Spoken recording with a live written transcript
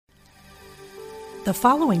The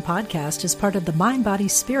following podcast is part of the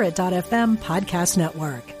MindBodySpirit.fm podcast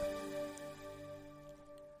network.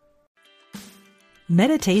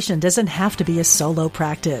 Meditation doesn't have to be a solo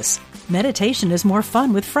practice. Meditation is more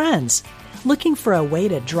fun with friends. Looking for a way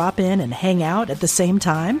to drop in and hang out at the same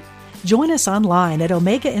time? Join us online at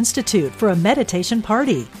Omega Institute for a meditation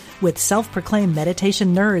party with self-proclaimed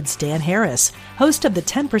meditation nerds Dan Harris, host of the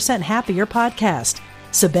 10% Happier podcast,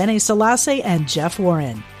 Sebene Selassie, and Jeff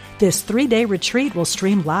Warren. This 3-day retreat will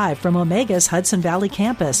stream live from Omega's Hudson Valley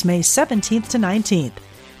campus May 17th to 19th.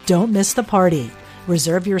 Don't miss the party.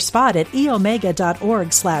 Reserve your spot at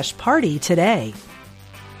eomega.org/party today.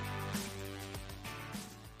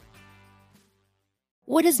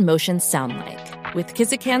 What does motion sound like? With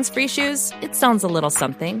Kizik hands-free shoes, it sounds a little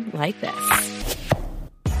something like this.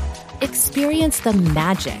 Experience the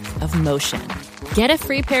magic of motion. Get a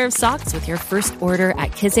free pair of socks with your first order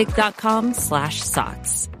at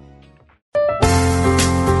kizik.com/socks.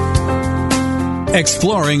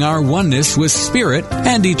 Exploring our oneness with spirit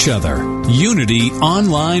and each other. Unity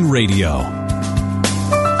Online Radio.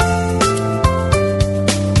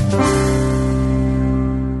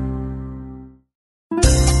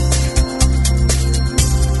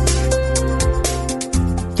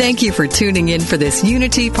 Thank you for tuning in for this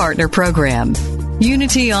Unity Partner Program.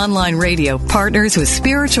 Unity Online Radio partners with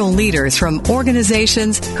spiritual leaders from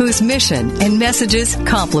organizations whose mission and messages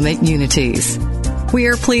complement Unity's. We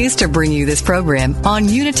are pleased to bring you this program on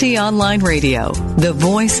Unity Online Radio, the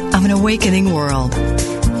voice of an awakening world.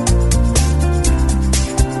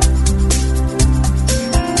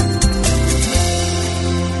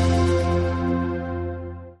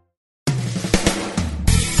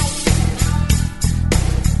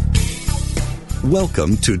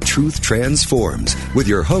 Welcome to Truth Transforms with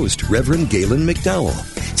your host, Reverend Galen McDowell,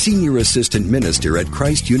 Senior Assistant Minister at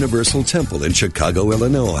Christ Universal Temple in Chicago,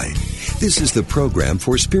 Illinois. This is the program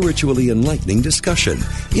for spiritually enlightening discussion,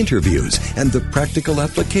 interviews, and the practical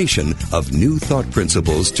application of new thought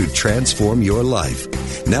principles to transform your life.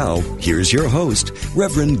 Now, here's your host,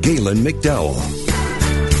 Reverend Galen McDowell.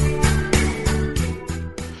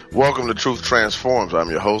 Welcome to Truth Transforms.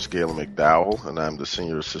 I'm your host, Galen McDowell, and I'm the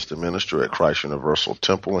Senior Assistant Minister at Christ Universal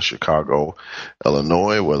Temple in Chicago,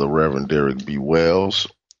 Illinois, where the Reverend Derek B. Wells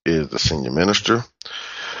is the Senior Minister.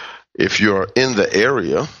 If you're in the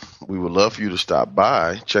area, we would love for you to stop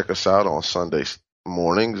by. Check us out on Sunday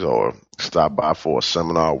mornings, or stop by for a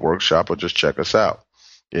seminar, workshop, or just check us out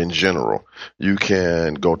in general. You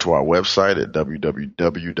can go to our website at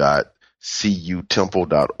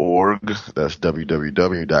www.cutemple.org. That's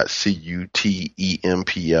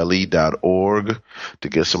www.cutemple.org to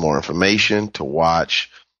get some more information, to watch,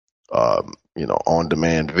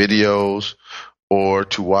 on-demand videos, or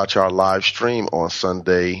to watch our live stream on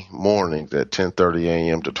Sunday mornings at 10:30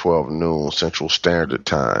 a.m. to 12 noon Central Standard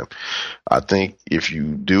Time. I think if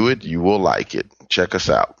you do it, you will like it. Check us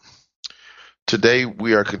out. Today,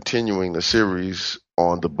 we are continuing the series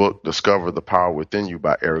on the book Discover the Power Within You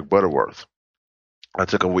by Eric Butterworth. I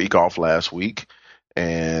took a week off last week,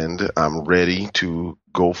 and I'm ready to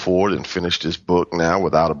go forward and finish this book now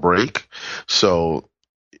without a break. So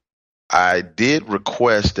I did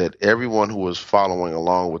request that everyone who is following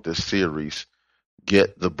along with this series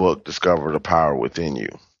get the book Discover the Power Within You.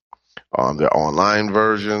 There are online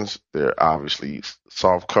versions. There are obviously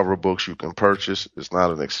soft cover books you can purchase. It's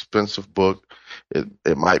not an expensive book.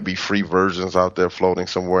 It might be free versions out there floating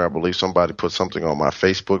somewhere. I believe somebody put something on my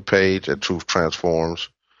Facebook page at Truth Transforms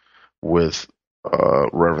with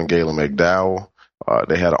Reverend Galen McDowell.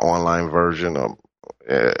 They had an online version,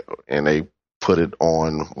 and they put it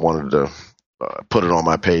on put it on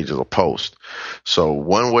my page as a post. So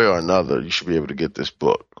one way or another, you should be able to get this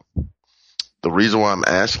book. The reason why I'm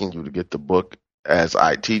asking you to get the book as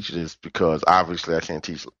I teach it is because obviously I can't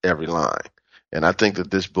teach every line. And I think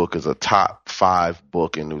that this book is a top 5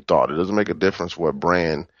 book in New Thought. It doesn't make a difference what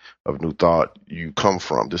brand of New Thought you come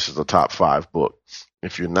from. This is a top 5 book.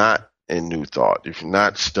 If you're not in New Thought, if you're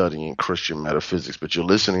not studying Christian metaphysics, but you're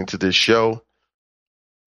listening to this show,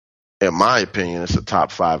 in my opinion, it's a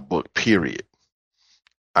top 5 book, period.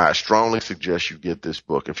 I strongly suggest you get this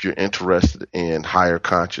book. If you're interested in higher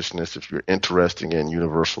consciousness, if you're interested in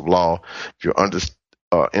universal law, if you're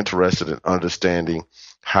interested in understanding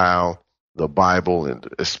how the Bible and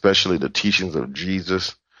especially the teachings of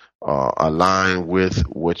Jesus align with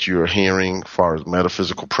what you're hearing as far as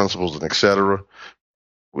metaphysical principles and etc.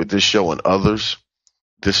 with this show and others,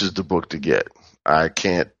 this is the book to get. I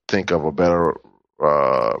can't think of a better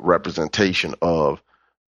representation of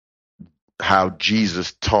how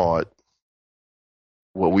Jesus taught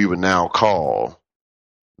what we would now call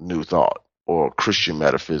New Thought or Christian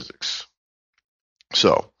metaphysics.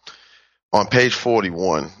 So on page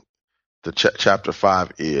 41, the chapter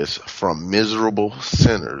 5 is From Miserable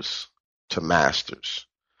Sinners to Masters.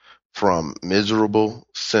 From Miserable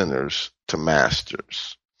Sinners to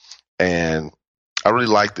Masters. And I really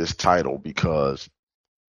like this title because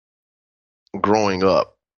growing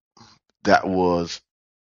up, that was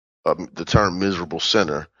the term miserable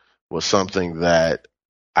sinner was something that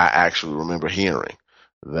I actually remember hearing,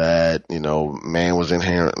 that, man was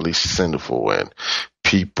inherently sinful and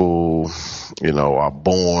people, are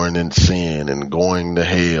born in sin and going to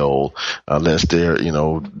hell unless they're,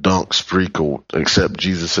 dunked, sprinkled, accept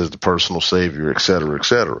Jesus as the personal savior, et cetera, et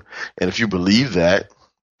cetera. And if you believe that,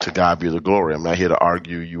 to God be the glory. I'm not here to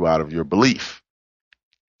argue you out of your belief.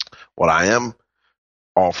 What I am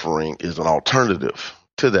offering is an alternative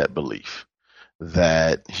to that belief,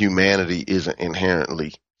 that humanity isn't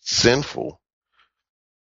inherently sinful,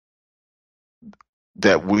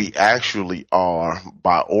 that we actually are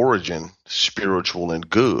by origin spiritual and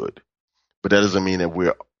good. But that doesn't mean that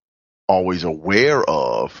we're always aware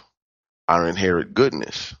of our inherent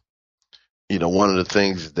goodness. One of the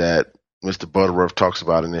things that Mr. Butterworth talks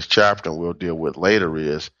about in this chapter, and we'll deal with later,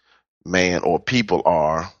 is man or people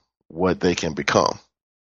are what they can become.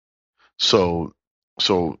 So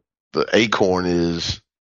the acorn is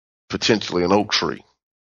potentially an oak tree,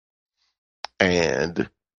 and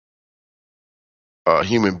a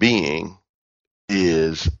human being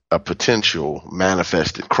is a potential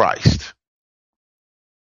manifested Christ.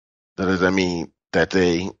 That doesn't mean that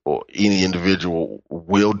they or any individual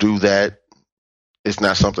will do that. It's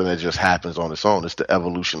not something that just happens on its own. It's the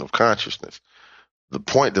evolution of consciousness. The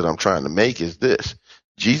point that I'm trying to make is this.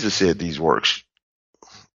 Jesus said these works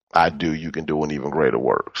I do, you can do, and even greater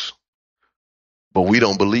works. But we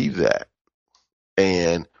don't believe that.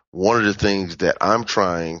 And one of the things that I'm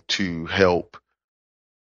trying to help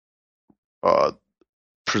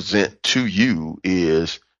present to you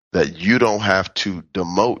is that you don't have to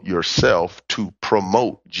demote yourself to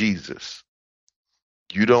promote Jesus.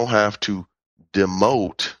 You don't have to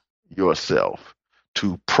demote yourself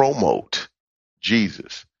to promote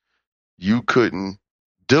Jesus. You couldn't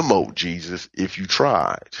demote Jesus if you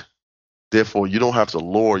tried. Therefore, you don't have to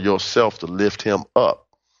lower yourself to lift him up.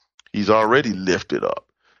 He's already lifted up.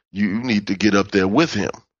 You need to get up there with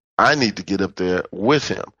him. I need to get up there with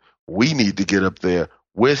him. We need to get up there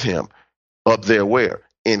with him. Up there where?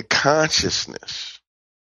 In consciousness.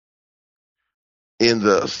 In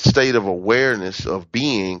the state of awareness of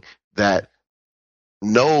being that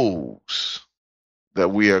knows that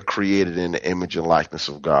we are created in the image and likeness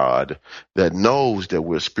of God, that knows that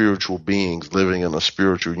we're spiritual beings living in a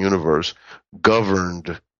spiritual universe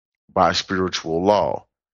governed by spiritual law,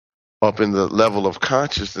 up in the level of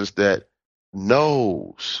consciousness that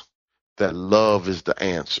knows that love is the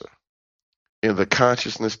answer, in the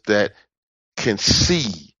consciousness that can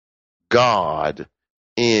see God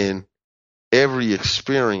in every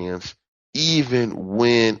experience, even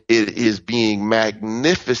when it is being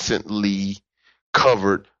magnificently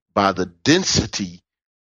covered by the density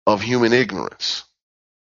of human ignorance.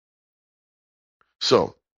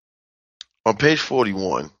 So, on page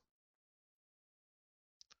 41,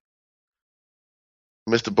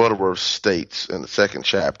 Mr. Butterworth states in the second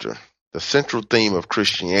chapter, the central theme of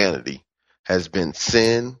Christianity has been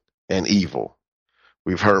sin and evil.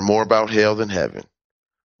 We've heard more about hell than heaven,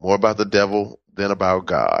 more about the devil than about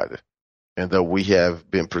God. And though we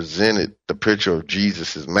have been presented the picture of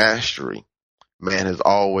Jesus' mastery, man has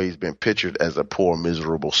always been pictured as a poor,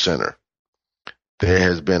 miserable sinner. There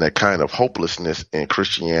has been a kind of hopelessness in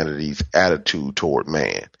Christianity's attitude toward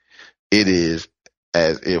man. It is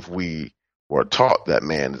as if we were taught that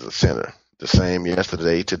man is a sinner, the same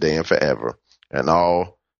yesterday, today, and forever. And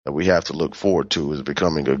all that we have to look forward to is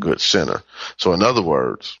becoming a good sinner. So in other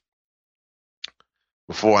words,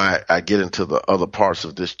 before I get into the other parts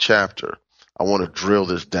of this chapter, I want to drill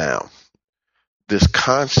this down. This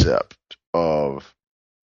concept of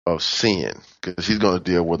sin, because he's going to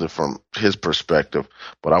deal with it from his perspective,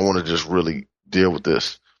 but I want to just really deal with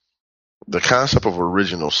this. The concept of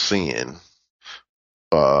original sin,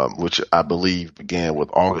 which I believe began with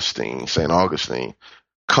St. Augustine,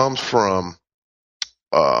 comes from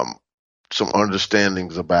some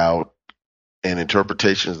understandings about and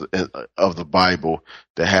interpretations of the Bible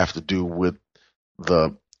that have to do with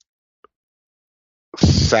the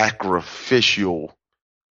sacrificial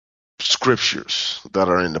scriptures that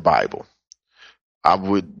are in the Bible. I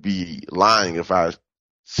would be lying if I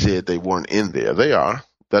said they weren't in there. They are.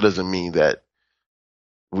 That doesn't mean that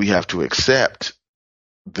we have to accept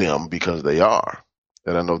them because they are.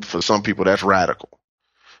 And I know for some people that's radical.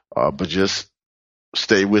 But just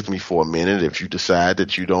stay with me for a minute. If you decide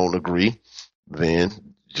that you don't agree,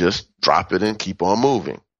 then just drop it and keep on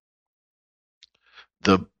moving.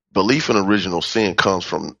 The belief in original sin comes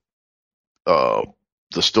from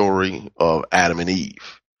the story of Adam and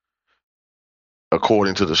Eve.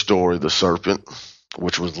 According to the story, the serpent,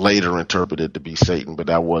 which was later interpreted to be Satan, but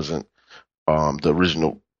that wasn't the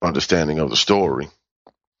original understanding of the story,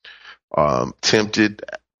 tempted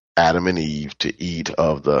Adam and Eve to eat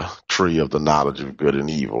of the tree of the knowledge of good and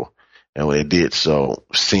evil. And when they did so,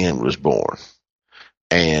 sin was born.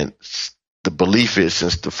 And the belief is,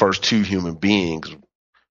 since the first two human beings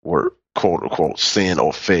were quote unquote sin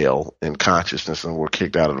or fell in consciousness and were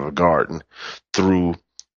kicked out of the garden through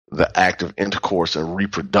the act of intercourse and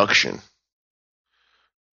reproduction,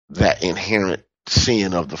 that inherent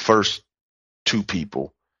sin of the first two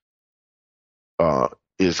people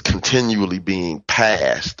is continually being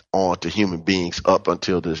passed on to human beings up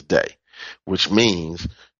until this day, which means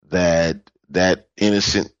that that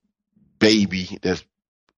innocent baby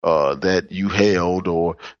that you held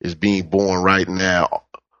or is being born right now,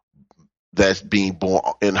 that's being born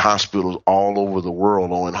in hospitals all over the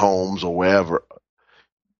world or in homes or wherever,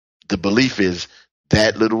 the belief is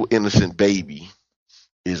that little innocent baby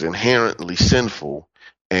is inherently sinful,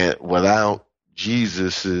 and without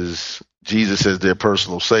Jesus as their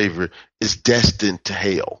personal savior, is destined to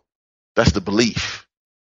hell. That's the belief.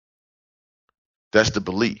 That's the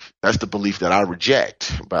belief. That's the belief that I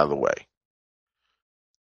reject, by the way,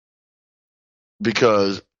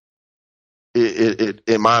 because it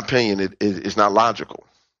in my opinion, it's not logical.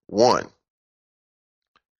 One,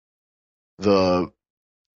 the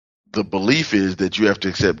belief is that you have to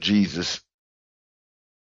accept Jesus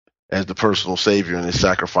as the personal savior and his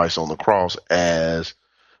sacrifice on the cross as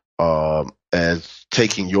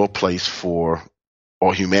taking your place for,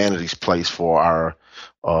 or humanity's place for,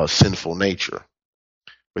 our sinful nature.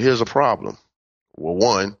 But here's a problem. Well,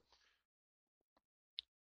 one,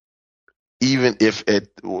 even if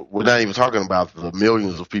we're not even talking about the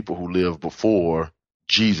millions of people who lived before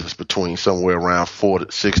Jesus, between somewhere around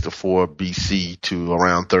 6 to 4 BC to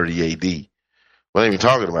around 30 AD. We're not even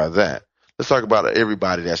talking about that. Let's talk about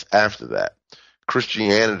everybody that's after that.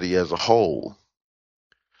 Christianity as a whole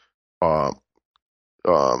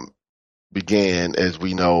began, as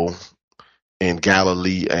we know, in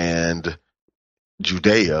Galilee and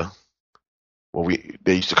Judea, what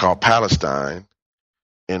they used to call Palestine,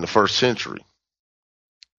 in the first century.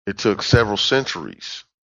 It took several centuries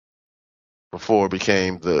before it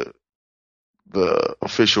became the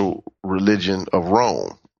official religion of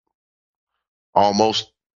Rome,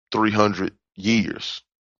 almost 300 years.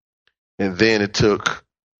 And then it took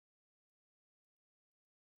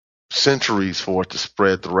centuries for it to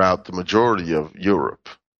spread throughout the majority of Europe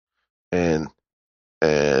and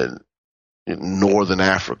in northern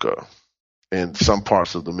Africa and some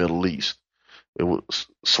parts of the Middle East. It was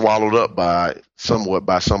swallowed up somewhat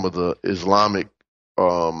by some of the Islamic,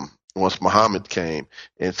 once Muhammad came,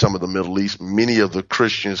 in some of the Middle East. Many of the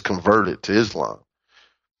Christians converted to Islam.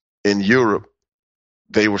 In Europe,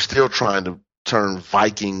 they were still trying to turn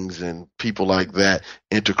Vikings and people like that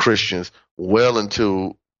into Christians well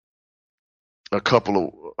into a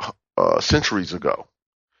couple of centuries ago.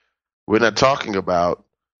 We're not talking about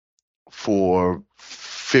for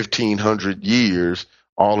 1,500 years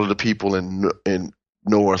all of the people in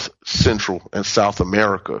North, Central, and South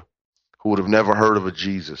America who would have never heard of a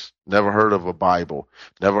Jesus, never heard of a Bible,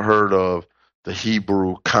 never heard of the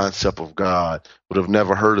Hebrew concept of God, would have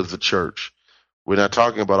never heard of the church. We're not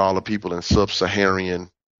talking about all the people in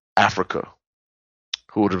sub-Saharan Africa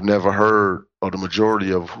who would have never heard, or the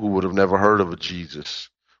majority of who would have never heard of a Jesus,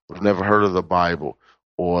 would have never heard of the Bible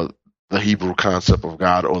or the Hebrew concept of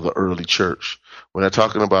God or the early church. We're not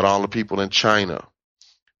talking about all the people in China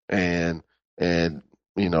and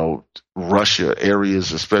Russia,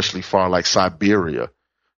 areas especially far like Siberia.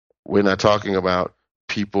 We're not talking about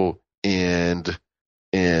people in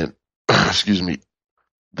the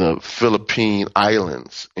Philippine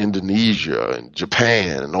Islands, Indonesia, and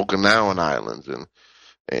Japan, and Okinawan Islands,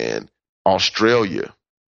 and Australia.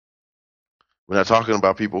 We're not talking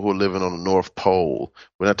about people who are living on the North Pole.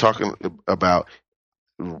 We're not talking about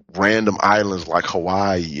random islands like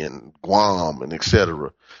Hawaii and Guam and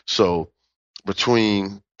etc. So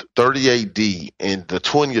between 30 AD and the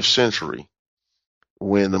 20th century,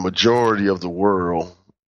 when the majority of the world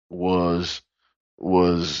was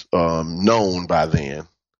known by then,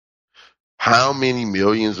 how many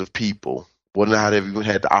millions of people would not have even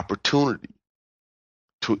had the opportunity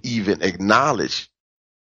to even acknowledge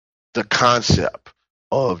the concept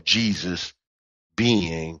of Jesus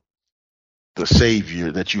being the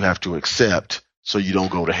Savior that you have to accept so you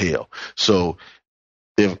don't go to hell. So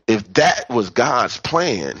if that was God's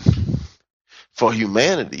plan for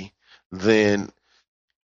humanity, then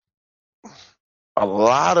a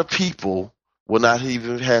lot of people will not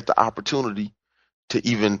even have the opportunity to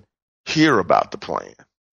even hear about the plan.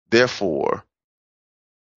 Therefore,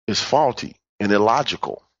 it's faulty and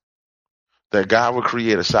illogical that God would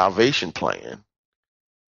create a salvation plan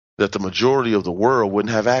that the majority of the world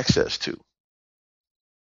wouldn't have access to.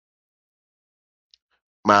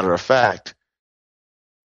 Matter of fact,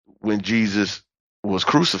 when Jesus was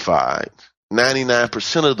crucified,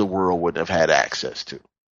 99% of the world wouldn't have had access to.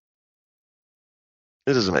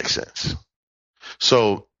 It doesn't make sense.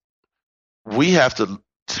 So we have to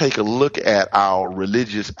take a look at our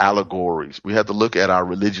religious allegories. We have to look at our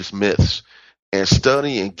religious myths and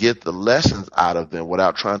study and get the lessons out of them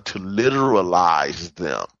without trying to literalize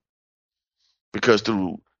them. Because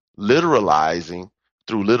through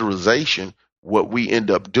literalization, what we end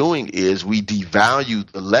up doing is we devalue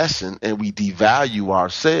the lesson and we devalue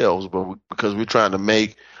ourselves, but because we're trying to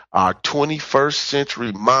make our 21st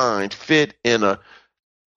century mind fit in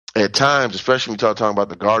at times, especially when we talking about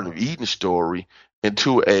the Garden of Eden story,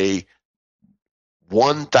 into a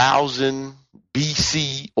 1000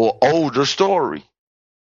 BC or older story.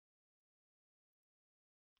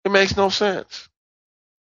 It makes no sense.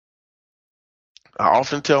 I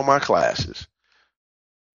often tell my classes,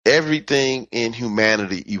 everything in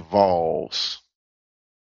humanity evolves,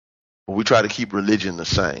 but we try to keep religion the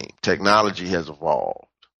same. Technology has evolved.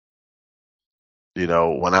 You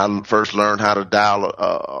know, when I first learned how to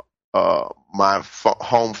dial my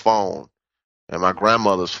home phone and my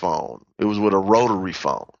grandmother's phone, it was with a rotary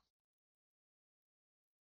phone.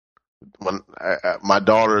 When my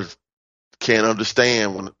daughter can't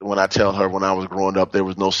understand when I tell her when I was growing up there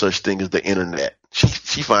was no such thing as the internet.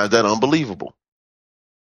 She finds that unbelievable.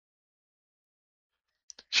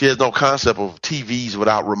 She has no concept of TVs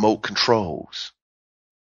without remote controls.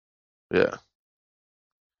 Yeah.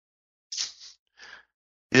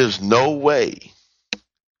 There's no way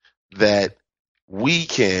that we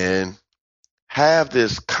can have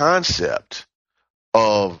this concept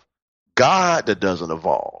of God that doesn't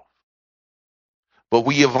evolve. But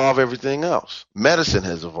we evolve everything else. Medicine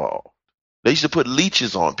has evolved. They used to put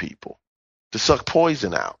leeches on people to suck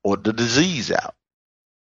poison out or the disease out.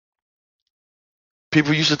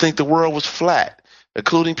 People used to think the world was flat,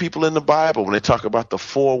 including people in the Bible when they talk about the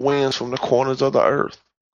four winds from the corners of the earth.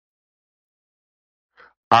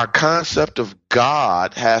 Our concept of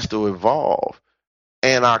God has to evolve,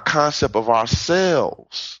 and our concept of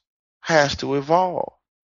ourselves has to evolve,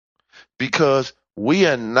 because we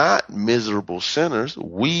are not miserable sinners.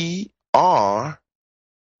 We are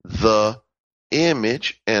the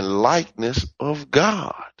image and likeness of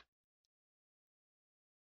God.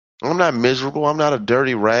 I'm not miserable. I'm not a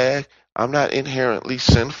dirty rag. I'm not inherently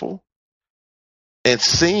sinful. And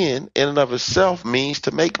sin in and of itself means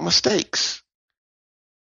to make mistakes.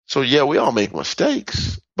 So yeah, we all make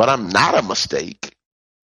mistakes, but I'm not a mistake.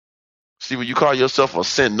 See, when you call yourself a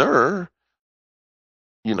sinner,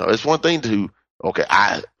 you know, it's one thing to, okay,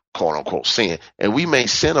 I quote unquote sin, and we may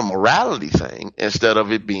sin a morality thing instead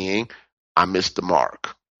of it being, I missed the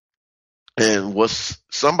mark. And what's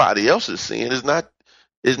somebody else's sin is not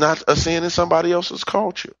a sin in somebody else's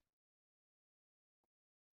culture.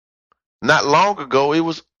 Not long ago, it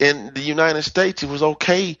was in the United States, it was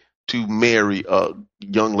okay to marry a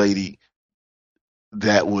young lady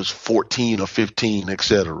that was 14 or 15,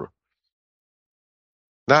 etc.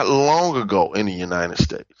 Not long ago in the United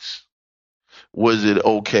States, was it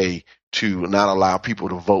okay to not allow people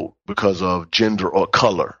to vote because of gender or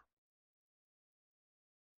color?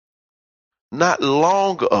 Not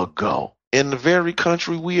long ago, in the very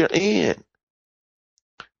country we are in,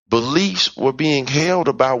 beliefs were being held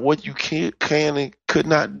about what you can and could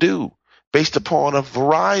not do based upon a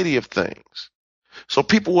variety of things. So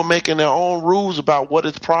people were making their own rules about what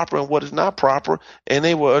is proper and what is not proper, and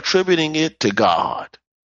they were attributing it to God.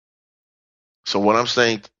 So what I'm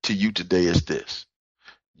saying to you today is this.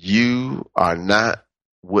 You are not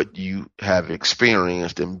what you have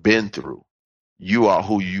experienced and been through. You are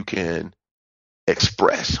who you can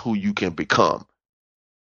express, who you can become.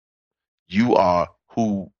 You are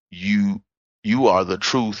who you are the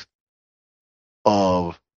truth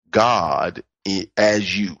of God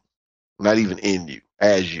as you, not even in you,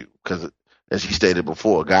 as you. Because as he stated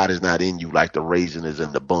before, God is not in you like the raisin is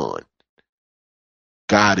in the bun.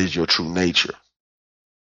 God is your true nature.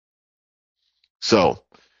 So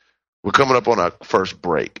we're coming up on our first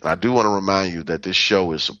break. I do want to remind you that this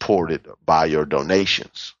show is supported by your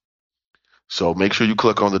donations. So make sure you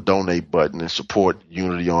click on the donate button and support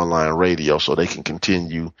Unity Online Radio so they can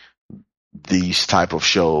continue these type of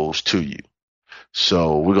shows to you.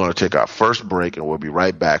 So we're going to take our first break, and we'll be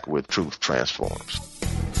right back with Truth Transforms.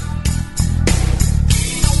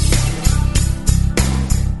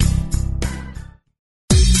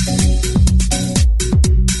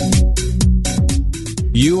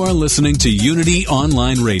 You are listening to Unity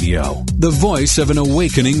Online Radio, the voice of an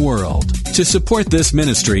awakening world. To support this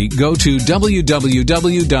ministry, go to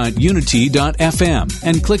www.unity.fm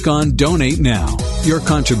and click on Donate Now. Your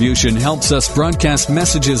contribution helps us broadcast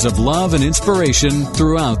messages of love and inspiration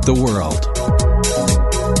throughout the world.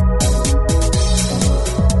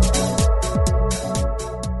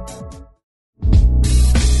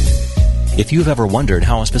 If you've ever wondered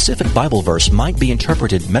how a specific Bible verse might be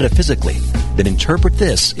interpreted metaphysically, then Interpret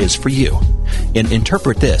This is for you. In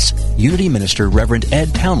Interpret This, Unity Minister Reverend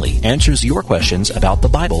Ed Townley answers your questions about the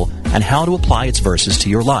Bible and how to apply its verses to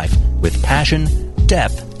your life with passion,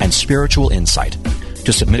 depth, and spiritual insight.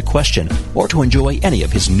 To submit a question or to enjoy any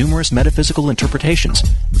of his numerous metaphysical interpretations,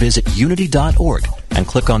 visit unity.org and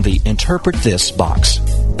click on the Interpret This box.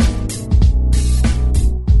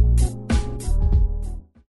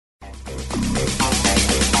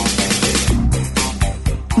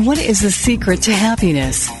 What is the secret to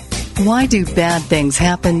happiness? Why do bad things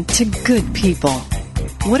happen to good people?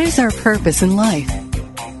 What is our purpose in life?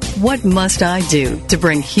 What must I do to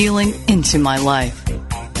bring healing into my life?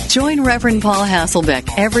 Join Reverend Paul Hasselbeck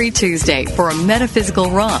every Tuesday for a metaphysical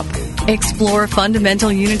romp. Explore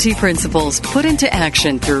fundamental unity principles put into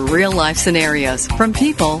action through real-life scenarios from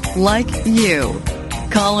people like you.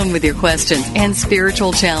 Call him with your questions and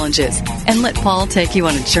spiritual challenges, and let Paul take you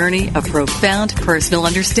on a journey of profound personal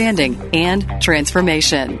understanding and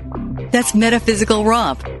transformation. That's Metaphysical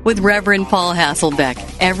Romp with Reverend Paul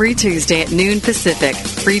Hasselbeck every Tuesday at noon Pacific,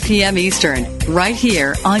 3 p.m. Eastern, right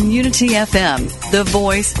here on Unity FM, the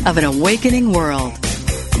voice of an awakening world.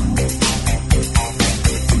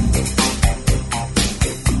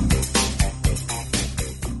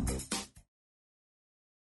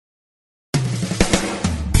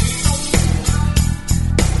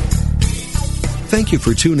 Thank you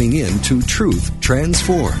for tuning in to Truth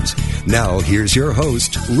Transforms. Now, here's your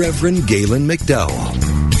host, Reverend Galen McDowell.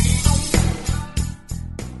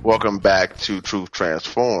 Welcome back to Truth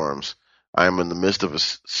Transforms. I am in the midst of a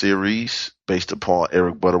series based upon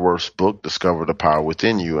Eric Butterworth's book, Discover the Power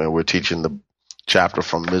Within You, and we're teaching the chapter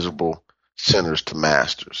from miserable sinners to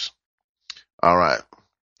masters. All right.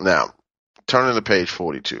 Now, turning to page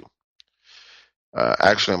 42.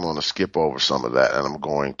 Actually, I'm going to skip over some of that, and I'm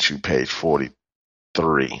going to page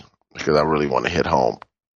 43 because I really want to hit home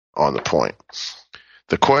on the point.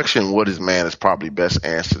 The question, what is man, is probably best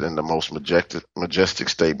answered in the most majestic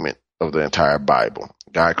statement of the entire Bible.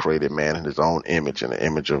 God created man in his own image. In the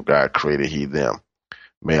image of God created he them.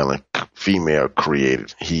 Male and female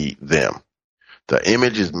created he them. The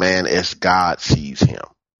image is man as God sees him.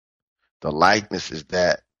 The likeness is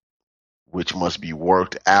that which must be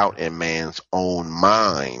worked out in man's own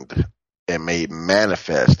mind and made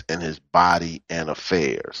manifest in his body and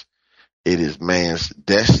affairs. It is man's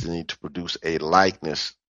destiny to produce a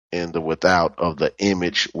likeness in the without of the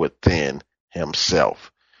image within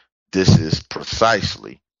himself. This is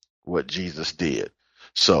precisely what Jesus did.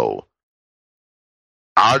 So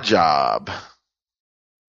our job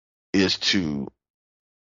is to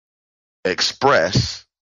express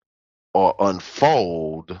or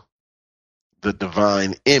unfold the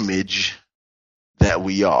divine image that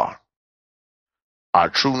we are. Our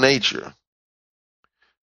true nature,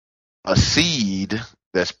 a seed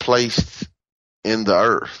that's placed in the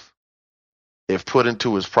earth, if put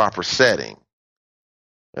into its proper setting,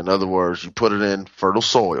 in other words, you put it in fertile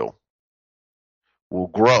soil, will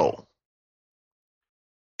grow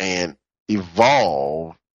and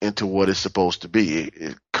evolve into what it's supposed to be.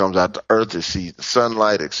 It comes out the earth, it sees the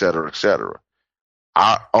sunlight, etc., etc.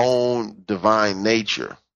 Our own divine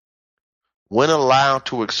nature, when allowed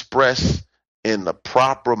to express in the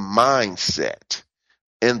proper mindset,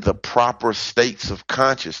 in the proper states of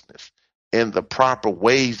consciousness, in the proper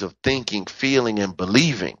ways of thinking, feeling, and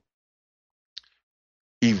believing,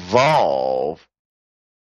 evolve,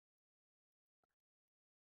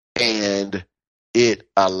 and it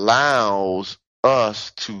allows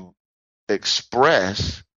us to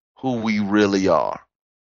express who we really are.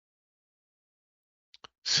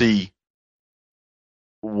 See,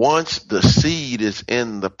 once the seed is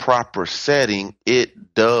in the proper setting,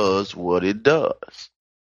 it does what it does.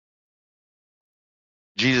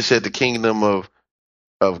 Jesus said the kingdom of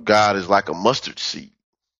God is like a mustard seed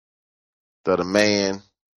that a man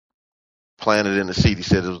planted in the seed. He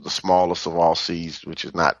said it was the smallest of all seeds, which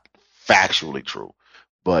is not factually true.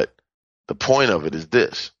 But the point of it is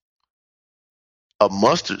this. A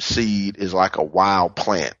mustard seed is like a wild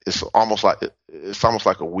plant. It's almost like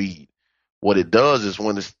a weed. What it does is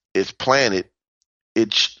when it's planted,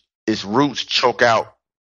 its roots choke out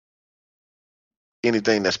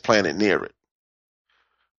anything that's planted near it.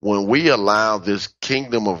 When we allow this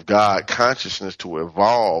kingdom of God consciousness to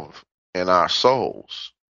evolve in our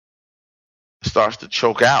souls, it starts to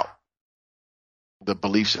choke out the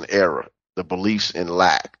beliefs in error, the beliefs in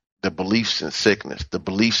lack, the beliefs in sickness, the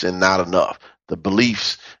beliefs in not enough, the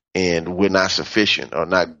beliefs in we're not sufficient or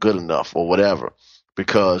not good enough or whatever,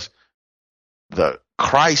 because the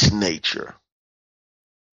Christ nature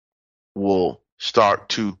will start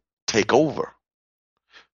to take over.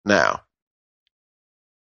 Now,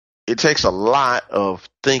 it takes a lot of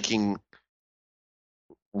thinking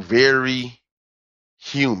very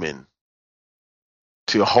human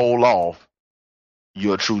to hold off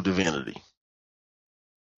your true divinity.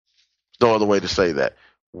 No other way to say that.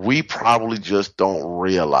 We probably just don't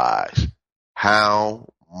realize how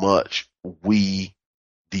much we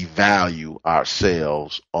devalue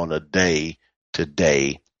ourselves on a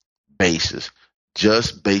day-to-day basis,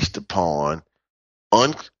 just based upon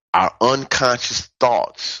our unconscious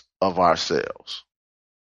thoughts of ourselves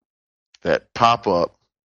that pop up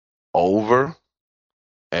over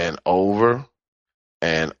and over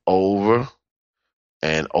and over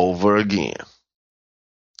and over again.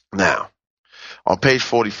 Now, on page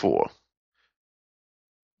 44,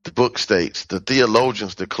 the book states, the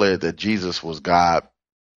theologians declared that Jesus was God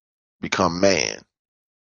become man.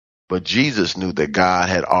 But Jesus knew that God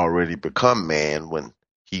had already become man when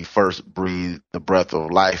he first breathed the breath of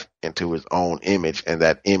life into his own image, and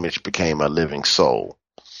that image became a living soul.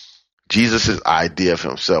 Jesus' idea of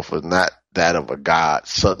himself was not that of a God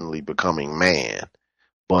suddenly becoming man,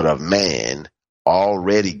 but of man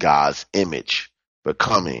already God's image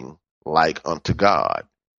becoming like unto God.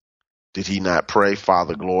 Did he not pray,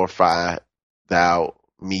 Father, glorify thou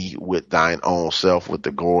me with thine own self, with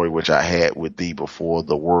the glory which I had with thee before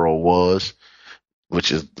the world was?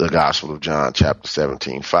 Which is the Gospel of John, chapter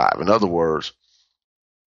 17:5. In other words,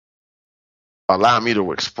 allow me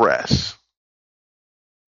to express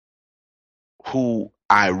who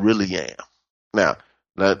I really am. Now,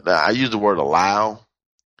 I use the word allow,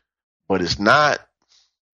 but it's not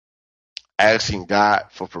asking God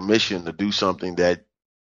for permission to do something that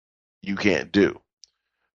you can't do.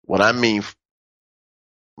 What I mean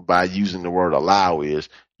by using the word allow is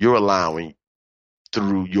you're allowing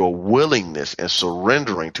through your willingness and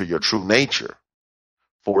surrendering to your true nature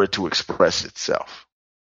for it to express itself.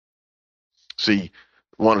 See,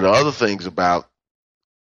 one of the other things about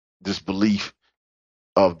this belief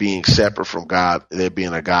of being separate from God, there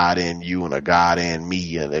being a God in you and a God in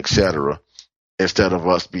me and etc., instead of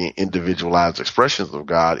us being individualized expressions of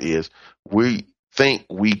God, is we think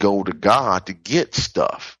we go to God to get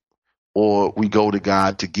stuff, or we go to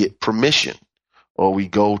God to get permission, or we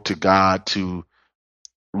go to God to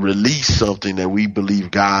release something that we believe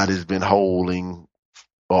God has been holding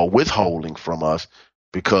or withholding from us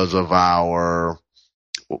because of our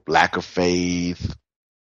lack of faith,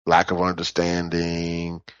 lack of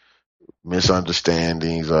understanding,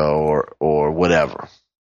 misunderstandings, or whatever.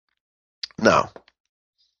 No,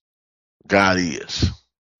 God is.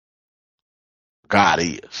 God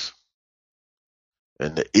is.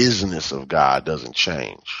 And the isness of God doesn't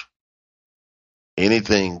change.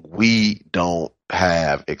 Anything we don't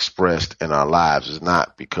have expressed in our lives is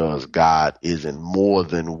not because God isn't more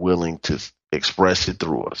than willing to express it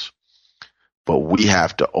through us. But we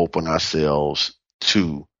have to open ourselves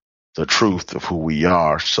to the truth of who we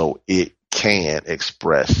are so it can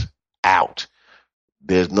express out.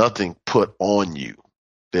 There's nothing put on you.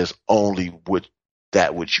 There's only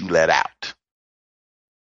that which you let out.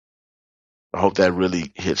 I hope that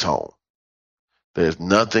really hits home. There's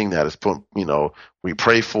nothing that is put, we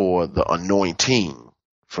pray for the anointing,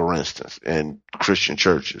 for instance, in Christian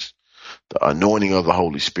churches, the anointing of the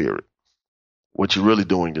Holy Spirit. What you're really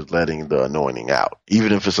doing is letting the anointing out.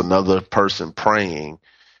 Even if it's another person praying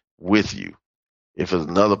with you, if it's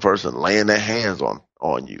another person laying their hands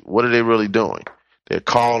on you, what are they really doing? They're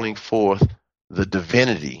calling forth the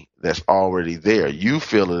divinity that's already there. You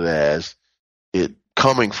feel it as it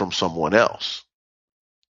coming from someone else.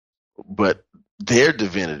 But their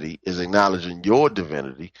divinity is acknowledging your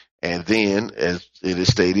divinity. And then, as it is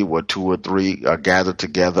stated, where two or three are gathered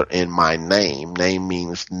together in my name. Name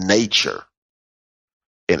means nature.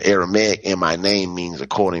 In Aramaic, in my name means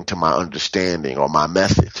according to my understanding or my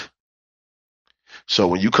method. So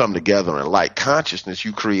when you come together in light consciousness,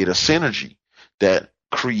 you create a synergy that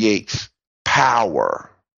creates power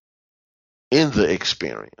in the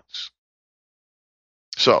experience.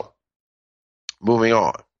 So, moving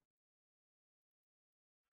on.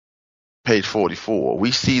 Page 44.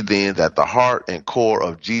 We see then that the heart and core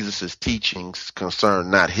of Jesus' teachings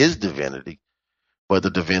concern not his divinity, but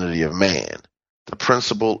the divinity of man, the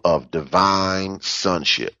principle of divine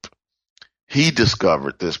sonship. He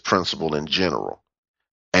discovered this principle in general,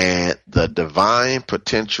 and the divine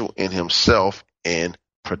potential in himself in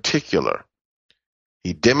particular.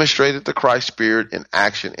 He demonstrated the Christ spirit in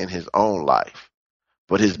action in his own life,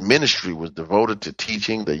 but his ministry was devoted to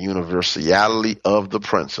teaching the universality of the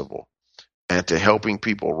principle and to helping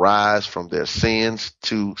people rise from their sins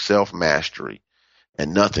to self-mastery,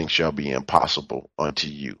 and nothing shall be impossible unto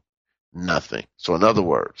you. Nothing. So in other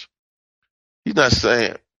words, he's not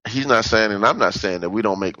saying, and I'm not saying that we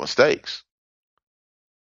don't make mistakes.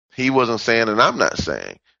 He wasn't saying, and I'm not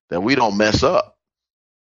saying, that we don't mess up.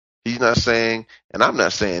 He's not saying, and I'm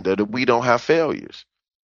not saying that we don't have failures.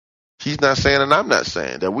 He's not saying, and I'm not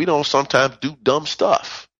saying that we don't sometimes do dumb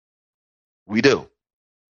stuff. We do.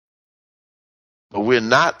 But we're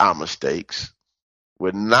not our mistakes.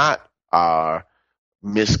 We're not our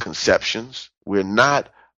misconceptions. We're not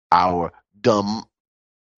our dumb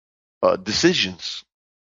decisions.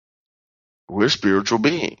 We're spiritual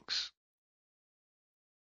beings.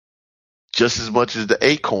 Just as much as the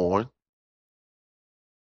acorn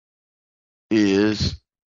is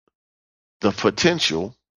the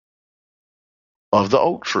potential of the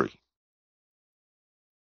oak tree.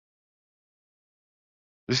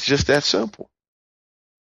 It's just that simple.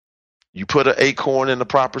 You put an acorn in the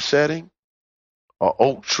proper setting, an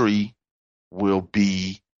oak tree will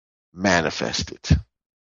be manifested.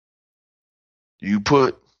 You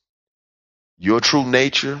put your true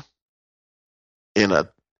nature in a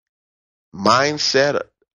mindset,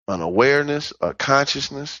 an awareness, a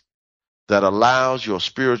consciousness that allows your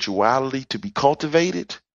spirituality to be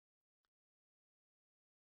cultivated,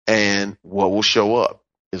 and what will show up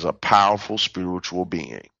is a powerful spiritual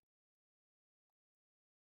being.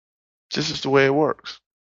 This is the way it works.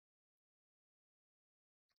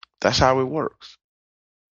 That's how it works.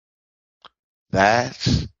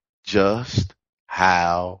 That's just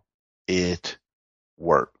how it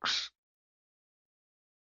works.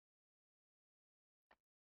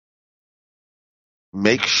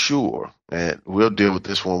 Make sure, and we'll deal with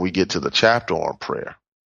this when we get to the chapter on prayer,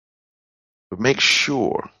 but make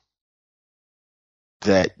sure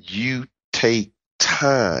that you take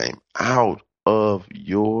time out of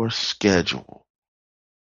your schedule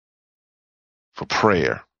for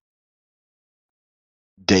prayer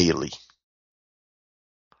daily.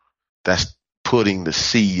 That's putting the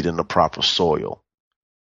seed in the proper soil.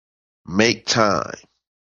 Make time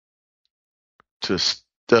to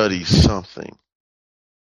study something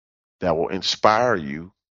that will inspire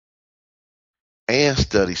you and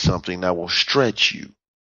study something that will stretch you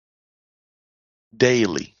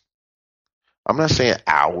daily. I'm not saying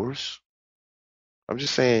hours. I'm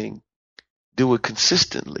just saying do it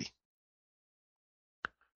consistently.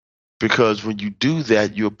 Because when you do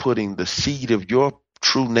that, you're putting the seed of your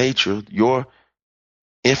true nature, your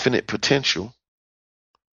infinite potential,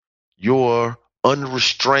 your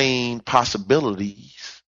unrestrained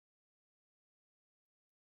possibilities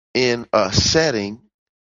in a setting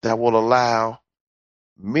that will allow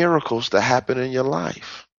miracles to happen in your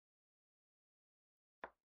life.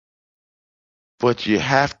 But you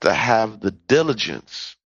have to have the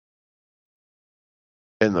diligence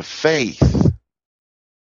and the faith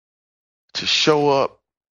to show up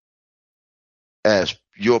as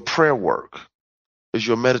your prayer work, as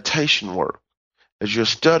your meditation work, as your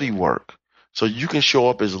study work, so you can show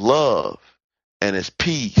up as love and as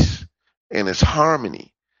peace and as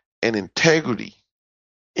harmony and integrity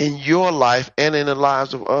in your life and in the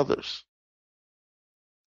lives of others.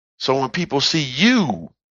 So when people see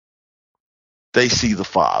you, they see the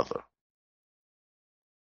Father.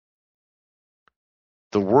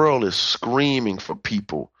 The world is screaming for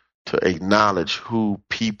people to acknowledge who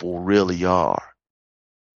people really are.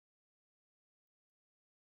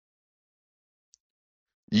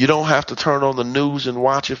 You don't have to turn on the news and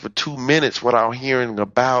watch it for 2 minutes without hearing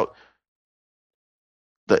about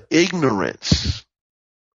the ignorance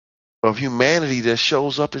of humanity that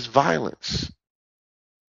shows up as violence.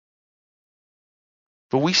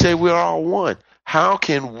 But we say we're all one. How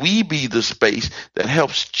can we be the space that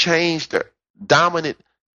helps change the dominant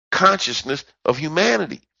consciousness of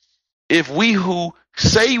humanity if we who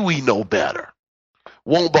say we know better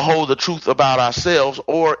won't behold the truth about ourselves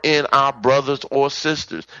or in our brothers or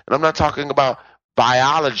sisters? And I'm not talking about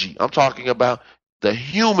biology. I'm talking about the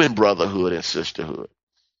human brotherhood and sisterhood.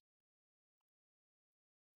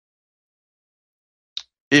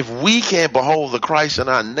 If we can't behold the Christ in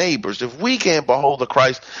our neighbors, if we can't behold the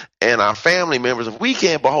Christ in our family members, if we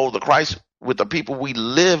can't behold the Christ with the people we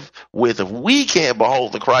live with, if we can't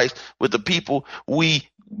behold the Christ with the people we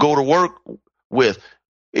go to work with,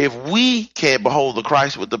 if we can't behold the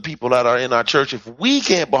Christ with the people that are in our church, if we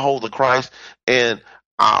can't behold the Christ in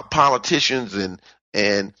our politicians,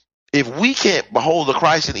 and if we can't behold the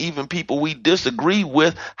Christ in even people we disagree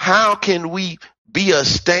with, how can we be a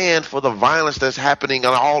stand for the violence that's happening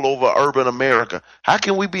all over urban America? How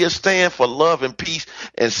can we be a stand for love and peace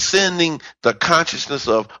and sending the consciousness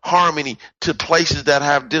of harmony to places that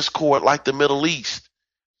have discord like the Middle East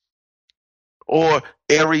or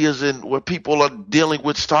areas where people are dealing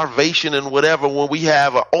with starvation and whatever, when we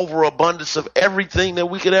have an overabundance of everything that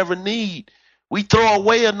we could ever need? We throw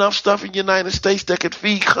away enough stuff in the United States that could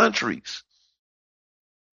feed countries.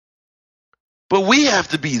 But we have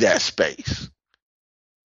to be that space.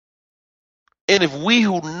 And if we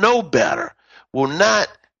who know better will not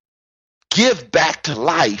give back to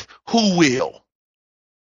life, who will?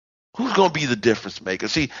 Who's going to be the difference maker?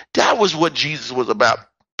 See, that was what Jesus was about.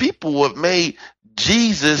 People have made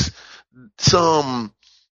Jesus some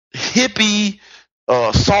hippie,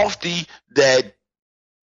 softy that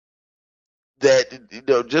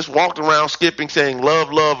just walked around skipping, saying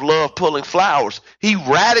love, love, love, pulling flowers. He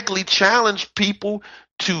radically challenged people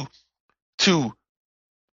to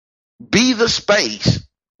be the space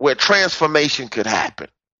where transformation could happen.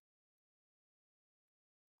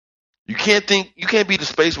 You can't be the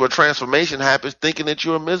space where transformation happens thinking that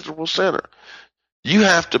you're a miserable sinner. You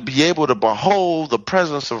have to be able to behold the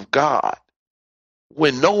presence of God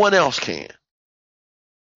when no one else can.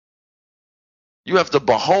 You have to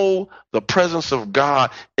behold the presence of God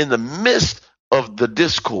in the midst of the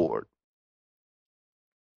discord.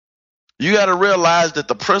 You got to realize that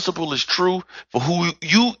the principle is true for who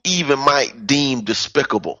you even might deem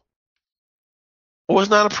despicable. Or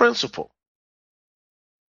it's not a principle.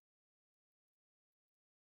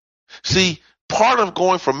 See, part of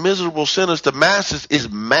going from miserable sinners to masters is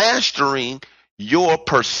mastering your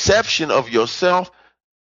perception of yourself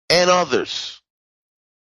and others.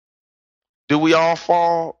 Do we all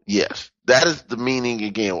fall? Yes. That is the meaning,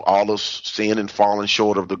 again, all of sin and falling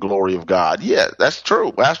short of the glory of God. Yeah, that's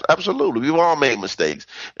true. Absolutely. We've all made mistakes,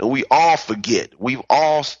 and we all forget. We've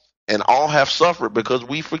all have suffered because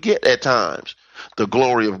we forget at times the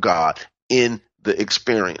glory of God in the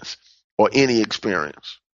experience or any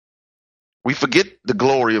experience. We forget the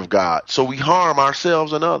glory of God, so we harm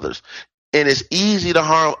ourselves and others. And it's easy to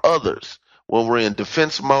harm others when we're in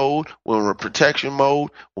defense mode, when we're in protection mode,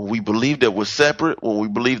 when we believe that we're separate, when we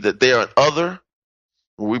believe that they're an other,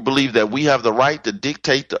 when we believe that we have the right to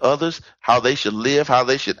dictate to others how they should live, how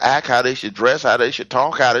they should act, how they should dress, how they should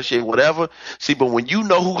talk, how they should whatever. See, but when you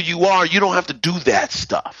know who you are, you don't have to do that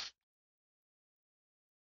stuff.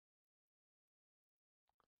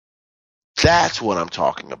 That's what I'm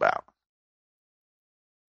talking about.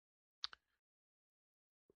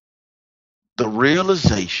 The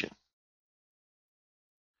realization,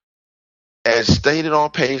 as stated on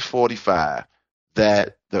page 45,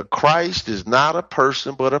 that the Christ is not a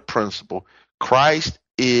person but a principle. Christ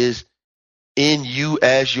is in you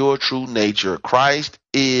as your true nature. Christ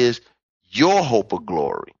is your hope of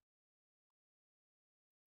glory.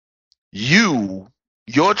 Your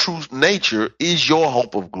true nature is your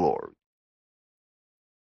hope of glory.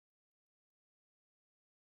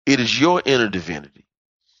 It is your inner divinity.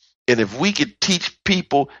 And if we could teach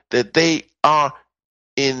people that they are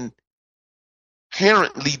inherently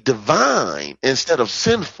divine instead of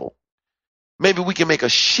sinful, maybe we can make a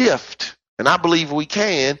shift, and I believe we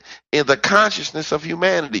can, in the consciousness of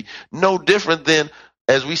humanity. No different than,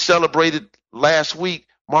 as we celebrated last week,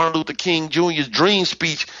 Martin Luther King Jr.'s dream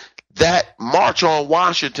speech. That March on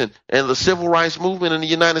Washington and the Civil Rights Movement in the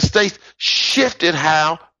United States shifted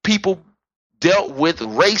how people dealt with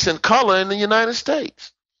race and color in the United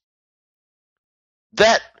States.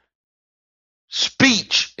 That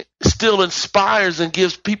speech still inspires and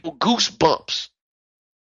gives people goosebumps,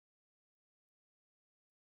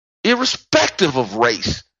 irrespective of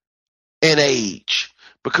race and age,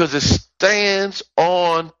 because it stands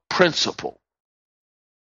on principle.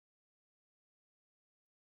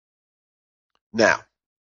 Now,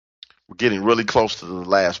 we're getting really close to the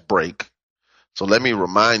last break, so let me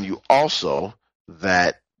remind you also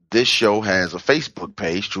that this show has a Facebook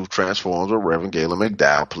page, Truth Transforms with Reverend Galen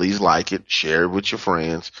McDowell. Please like it, share it with your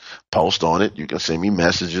friends, post on it. You can send me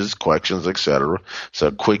messages, questions, etc. It's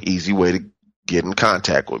a quick, easy way to get in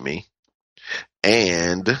contact with me.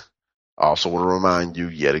 And I also want to remind you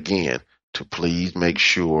yet again to please make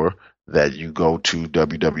sure that you go to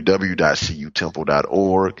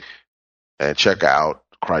www.cutemple.org and check out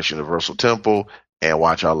Christ Universal Temple and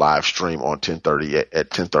watch our live stream on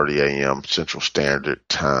 10:30 a.m. Central Standard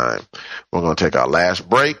Time. We're going to take our last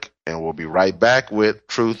break, and we'll be right back with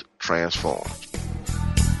Truth Transforms.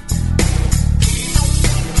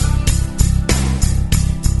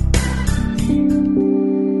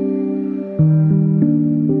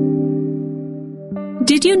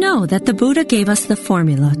 Did you know that the Buddha gave us the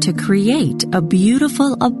formula to create a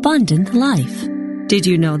beautiful, abundant life? Did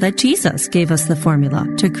you know that Jesus gave us the formula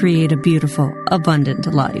to create a beautiful, abundant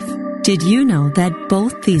life? Did you know that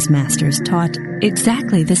both these masters taught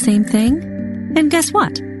exactly the same thing? And guess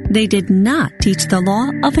what? They did not teach the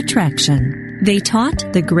law of attraction. They taught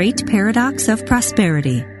the great paradox of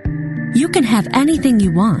prosperity. You can have anything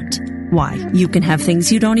you want. Why, you can have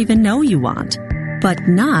things you don't even know you want, but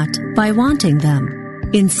not by wanting them.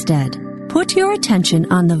 Instead, put your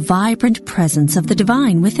attention on the vibrant presence of the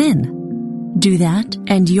divine within. Do that,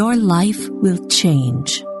 and your life will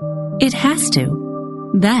change. It has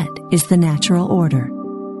to. That is the natural order.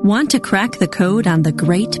 Want to crack the code on the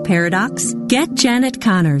great paradox? Get Janet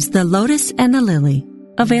Connor's The Lotus and the Lily.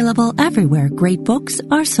 Available everywhere great books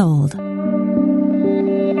are sold.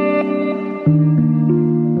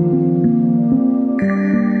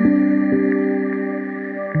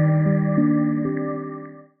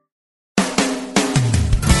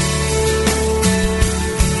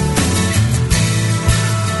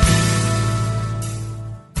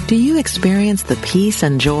 Do you experience the peace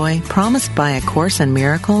and joy promised by A Course in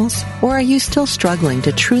Miracles? Or are you still struggling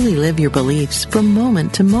to truly live your beliefs from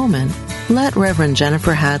moment to moment? Let Reverend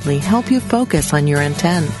Jennifer Hadley help you focus on your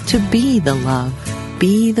intent to be the love,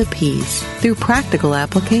 be the peace, through practical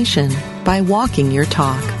application by walking your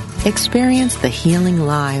talk. Experience the healing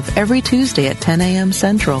live every Tuesday at 10 a.m.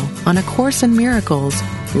 Central on A Course in Miracles,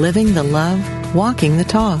 Living the Love, Walking the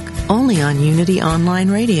Talk, only on Unity Online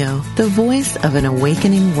Radio, the voice of an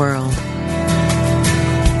awakening world.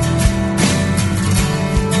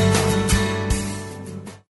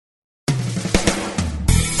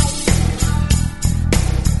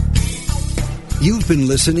 You've been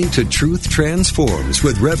listening to Truth Transforms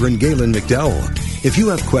with Reverend Galen McDowell. If you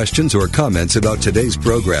have questions or comments about today's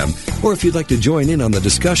program, or if you'd like to join in on the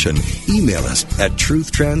discussion, email us at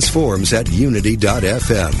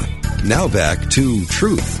truthtransforms@unity.fm. Now back to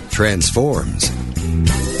Truth Transforms.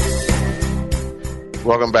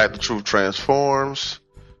 Welcome back to Truth Transforms.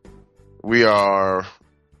 We are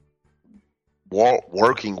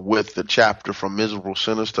working with the chapter From Miserable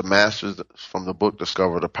Sinners to Masters from the book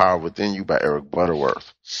Discover the Power Within You by Eric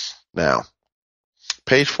Butterworth. Now,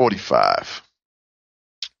 page 45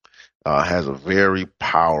 has a very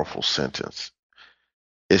powerful sentence.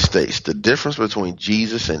 It states, the difference between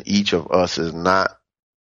Jesus and each of us is not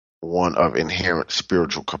one of inherent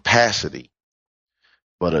spiritual capacity,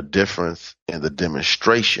 but a difference in the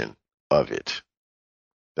demonstration of it.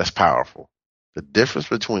 That's powerful. The difference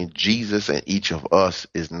between Jesus and each of us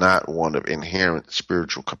is not one of inherent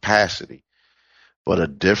spiritual capacity, but a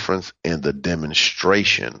difference in the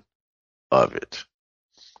demonstration of it.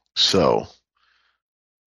 So,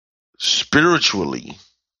 spiritually,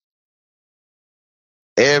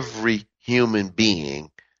 every human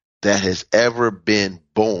being that has ever been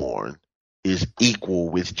born is equal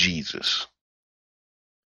with Jesus.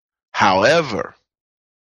 However,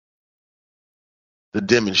 the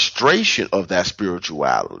demonstration of that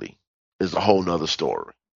spirituality is a whole nother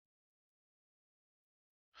story.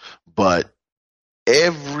 But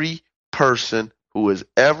every person who has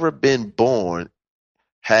ever been born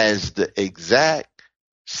has the exact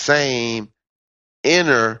same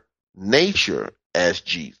inner nature as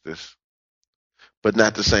Jesus, but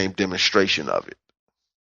not the same demonstration of it.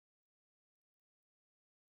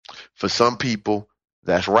 For some people,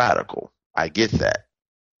 that's radical. I get that.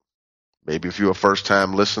 Maybe if you're a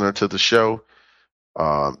first-time listener to the show,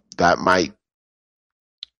 that might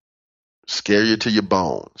scare you to your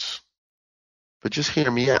bones. But just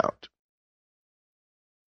hear me out.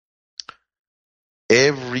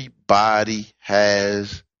 Everybody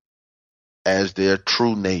has as their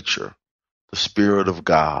true nature the Spirit of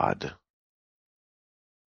God.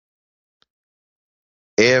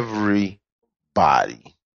 Everybody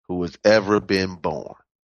who has ever been born.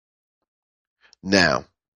 Now,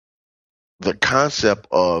 the concept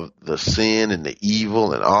of the sin and the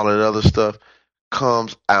evil and all that other stuff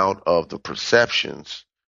comes out of the perceptions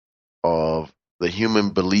of the human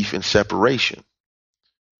belief in separation.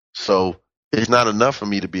 So it's not enough for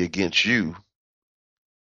me to be against you.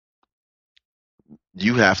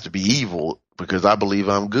 you have to be evil because I believe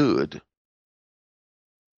I'm good.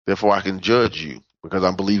 Therefore, I can judge you because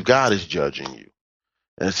I believe God is judging you.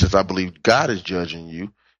 And since I believe God is judging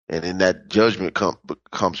you, and in that judgment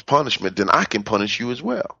comes punishment, then I can punish you as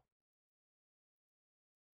well.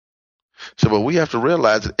 So, but we have to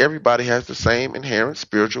realize that everybody has the same inherent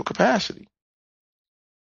spiritual capacity.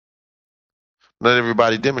 Not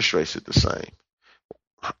everybody demonstrates it the same.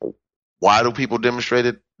 Why do people demonstrate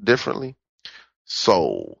it differently?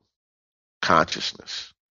 Soul,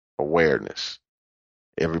 consciousness, awareness.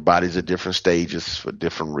 Everybody's at different stages for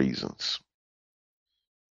different reasons.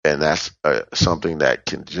 And that's something that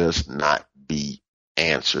can just not be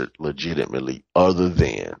answered legitimately, other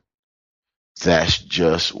than that's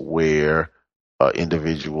just where an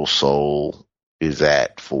individual soul is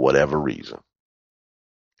at for whatever reason.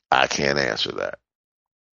 I can't answer that.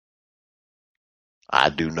 I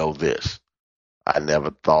do know this. I never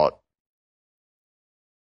thought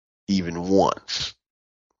even once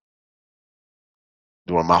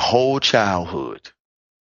during my whole childhood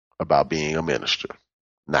about being a minister.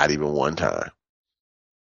 Not even one time.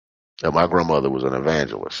 And my grandmother was an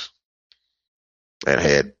evangelist and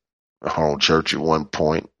had her own church at one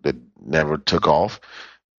point that never took off.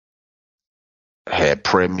 Had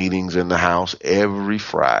prayer meetings in the house every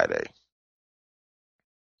Friday.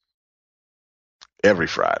 Every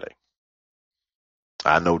Friday.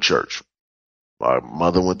 I know church. My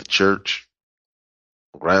mother went to church.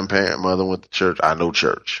 Grandparent mother went to church. I know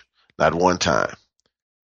church. Not one time.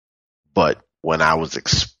 But when I was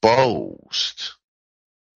exposed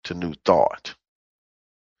to New Thought,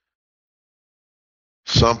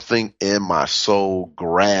 something in my soul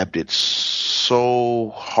grabbed it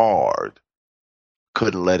so hard,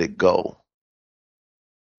 couldn't let it go.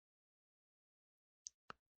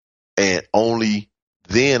 And only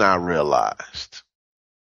then I realized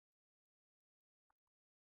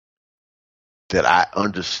that I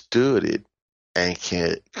understood it and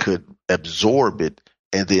could absorb it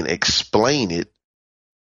and then explain it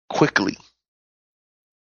quickly.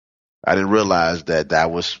 I didn't realize that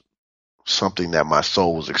that was something that my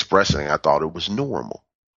soul was expressing. I thought it was normal.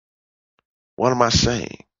 What am I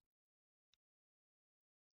saying?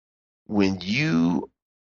 When you,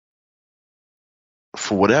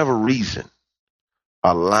 for whatever reason,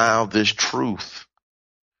 allow this truth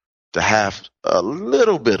to have a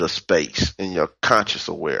little bit of space in your conscious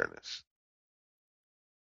awareness,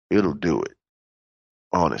 it'll do it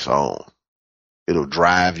on its own. It'll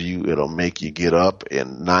drive you. It'll make you get up at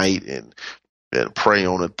night and pray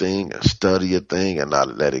on a thing and study a thing and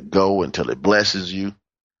not let it go until it blesses you.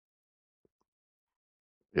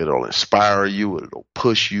 It'll inspire you. It'll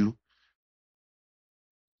push you.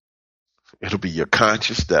 It'll be your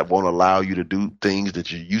conscience that won't allow you to do things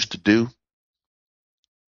that you used to do.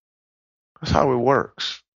 That's how it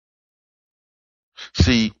works.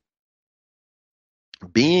 See,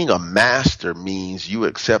 being a master means you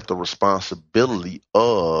accept the responsibility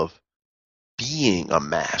of being a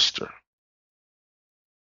master.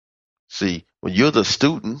 See, when you're the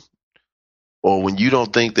student, or when you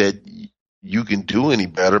don't think that you can do any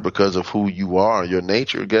better because of who you are, your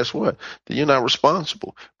nature, guess what? Then you're not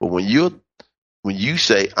responsible. But when you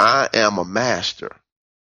say, I am a master,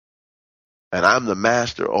 and I'm the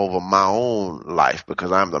master over my own life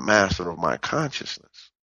because I'm the master of my consciousness,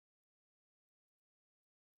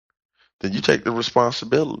 then you take the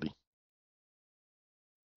responsibility.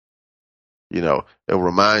 You know, it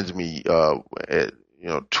reminds me,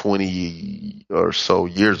 20 or so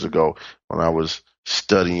years ago when I was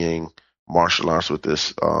studying martial arts with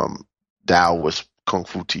this Taoist kung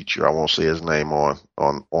fu teacher. I won't say his name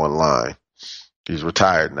online. He's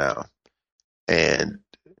retired now. And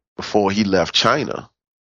before he left China,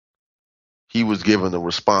 he was given the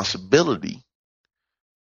responsibility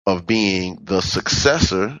of being the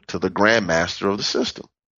successor to the grandmaster of the system.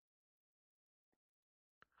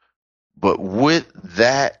 But with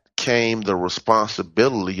that came the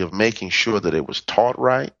responsibility of making sure that it was taught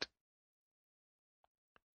right.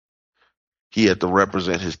 He had to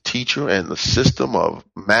represent his teacher and the system of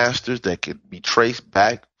masters that could be traced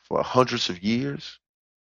back for hundreds of years.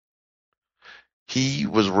 He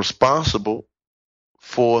was responsible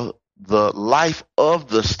for the life of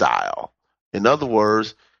the style. In other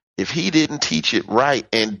words, if he didn't teach it right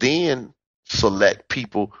and then select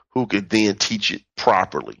people who could then teach it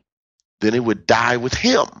properly, then it would die with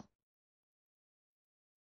him.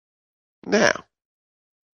 Now,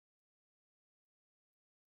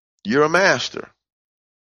 you're a master.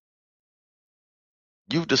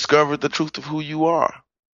 You've discovered the truth of who you are,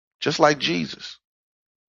 just like Jesus.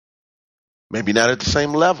 Maybe not at the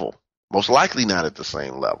same level, most likely not at the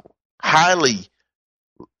same level, highly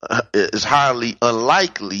it's highly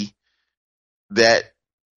unlikely that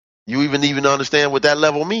you even understand what that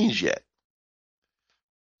level means yet.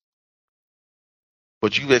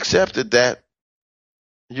 But you've accepted that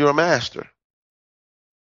you're a master.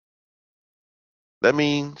 That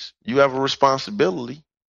means you have a responsibility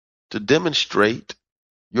to demonstrate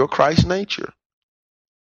your Christ nature.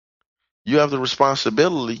 You have the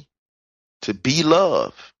responsibility to be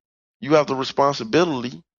love. You have the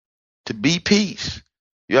responsibility to be peace.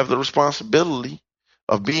 You have the responsibility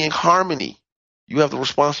of being harmony. You have the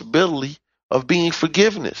responsibility of being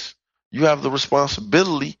forgiveness. You have the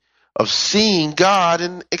responsibility of seeing God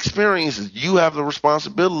in experiences. You have the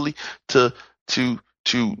responsibility to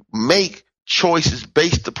make choices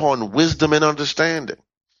based upon wisdom and understanding.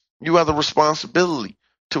 You have the responsibility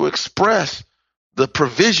to express the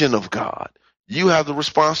provision of God. You have the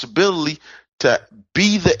responsibility to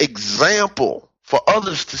be the example for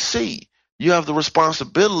others to see. You have the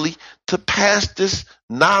responsibility to pass this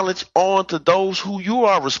knowledge on to those who you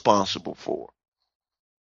are responsible for.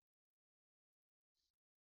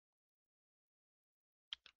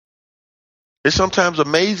 It sometimes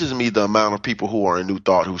amazes me the amount of people who are in New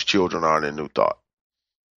Thought whose children aren't in New Thought.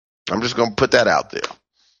 I'm just going to put that out there.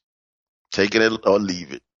 Take it or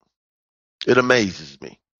leave it. It amazes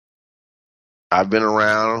me. I've been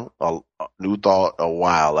around New Thought a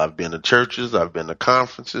while. I've been to churches. I've been to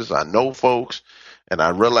conferences. I know folks. And I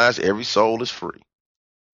realize every soul is free.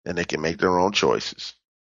 And they can make their own choices.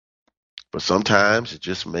 But sometimes it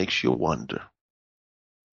just makes you wonder.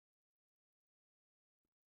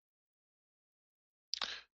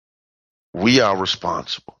 We are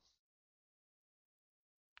responsible.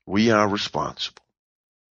 We are responsible.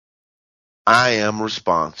 I am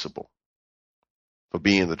responsible for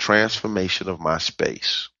being the transformation of my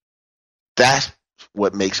space. That's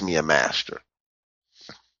what makes me a master.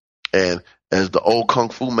 And as the old Kung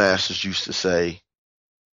Fu masters used to say,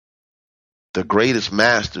 the greatest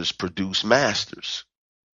masters produce masters.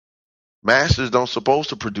 Masters don't supposed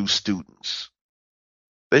to produce students.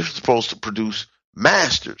 They're supposed to produce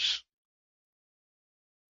masters.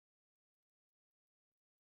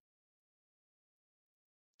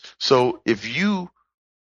 So if you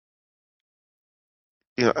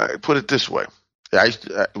I put it this way, I used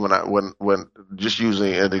to, when just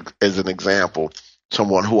using it as an example,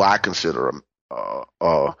 someone who I consider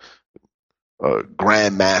a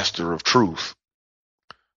grand master of truth,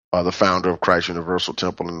 the founder of Christ Universal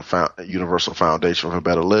Temple and the Universal Foundation for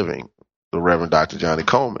Better Living, the Reverend Dr. Johnny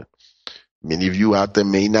Coleman. Many of you out there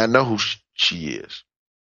may not know who she is,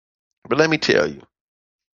 but let me tell you,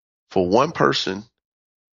 for one person,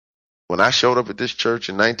 when I showed up at this church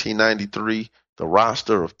in 1993, the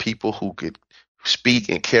roster of people who could speak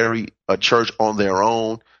and carry a church on their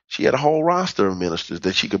own, she had a whole roster of ministers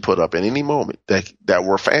that she could put up at any moment that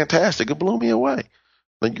were fantastic. It blew me away.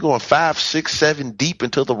 Like you're going 5, 6, 7 deep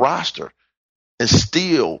into the roster and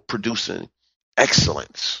still producing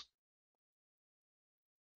excellence.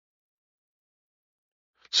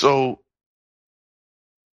 So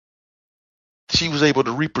she was able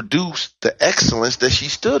to reproduce the excellence that she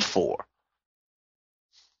stood for.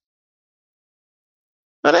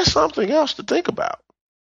 Now that's something else to think about.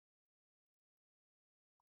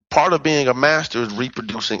 Part of being a master is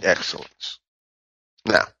reproducing excellence.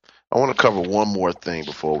 Now, I want to cover one more thing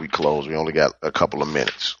before we close. We only got a couple of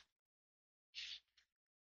minutes.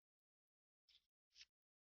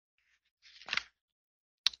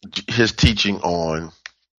 His teaching on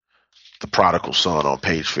the prodigal son on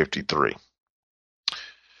page 53.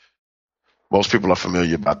 Most people are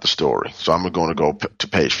familiar about the story, so I'm going to go to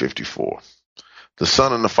page 54. The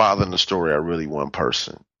son and the father in the story are really one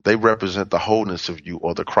person. They represent the wholeness of you,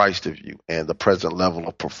 or the Christ of you, and the present level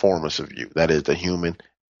of performance of you. That is the human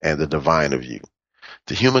and the divine of you.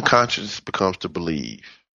 The human consciousness becomes to believe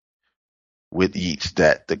with each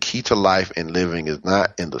that the key to life and living is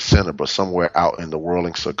not in the center, but somewhere out in the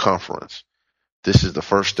whirling circumference. This is the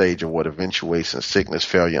first stage of what eventuates in sickness,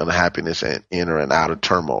 failure, unhappiness, and inner and outer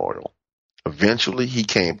turmoil. Eventually, he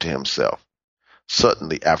came to himself.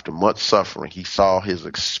 Suddenly, after much suffering, he saw his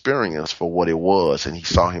experience for what it was, and he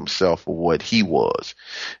saw himself for what he was.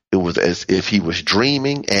 It was as if he was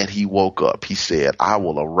dreaming, and he woke up. He said, I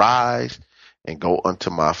will arise and go unto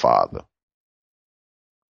my father.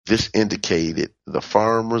 This indicated the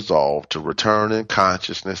firm resolve to return in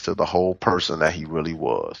consciousness to the whole person that he really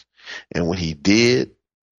was. And when he did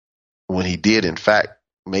in fact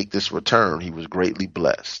make this return, he was greatly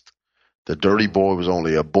blessed. The dirty boy was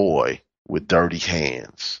only a boy with dirty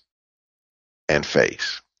hands and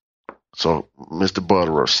face. So Mr.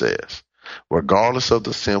 Butterer says, Regardless of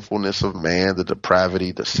the sinfulness of man, the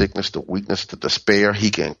depravity, the sickness, the weakness, the despair,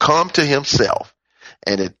 he can come to himself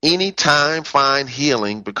and at any time find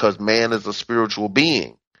healing because man is a spiritual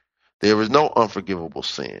being. There is no unforgivable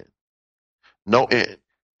sin, no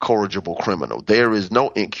incorrigible criminal. There is no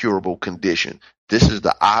incurable condition. This is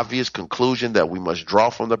the obvious conclusion that we must draw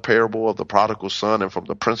from the parable of the prodigal son and from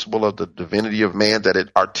the principle of the divinity of man that it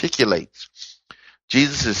articulates.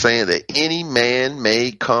 Jesus is saying that any man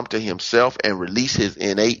may come to himself and release his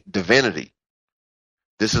innate divinity.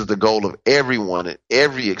 This is the goal of everyone in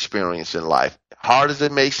every experience in life, hard as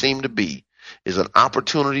it may seem to be, is an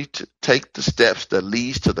opportunity to take the steps that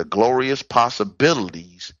leads to the glorious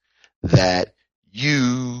possibilities that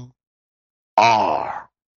you are.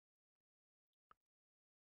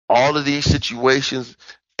 All of these situations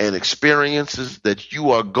and experiences that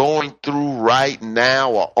you are going through right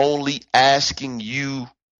now are only asking you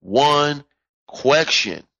one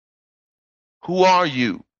question. Who are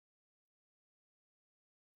you?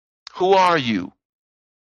 Who are you?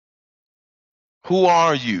 Who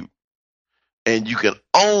are you? And you can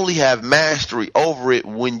only have mastery over it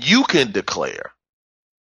when you can declare,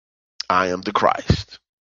 I am the Christ.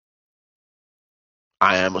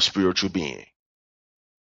 I am a spiritual being.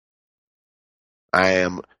 I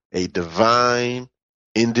am a divine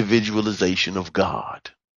individualization of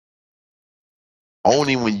God.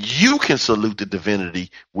 Only when you can salute the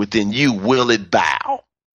divinity within you will it bow.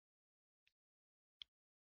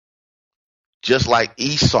 Just like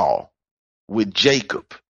Esau with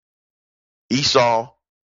Jacob. Esau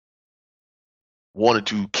wanted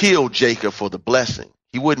to kill Jacob for the blessing.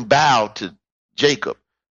 He wouldn't bow to Jacob,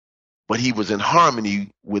 but he was in harmony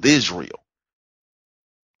with Israel.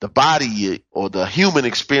 The body or the human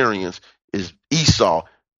experience is Esau.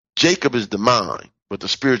 Jacob is the mind, but the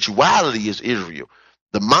spirituality is Israel.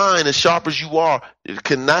 The mind, as sharp as you are, it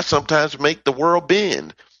cannot sometimes make the world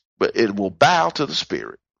bend, but it will bow to the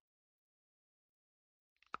spirit.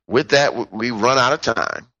 With that, we run out of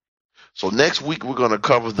time. So next week, we're going to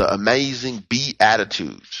cover the amazing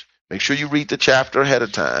Beatitudes. Make sure you read the chapter ahead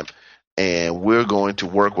of time, and we're going to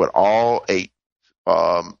work with all 8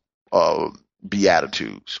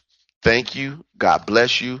 Beatitudes. Thank you. God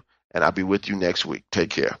bless you. And I'll be with you next week.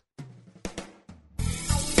 Take care.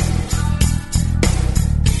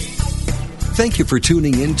 Thank you for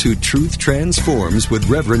tuning in to Truth Transforms with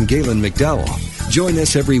Reverend Galen McDowell. Join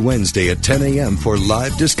us every Wednesday at 10 a.m. for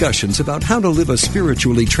live discussions about how to live a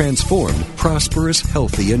spiritually transformed, prosperous,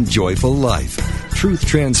 healthy, and joyful life. Truth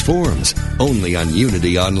Transforms, only on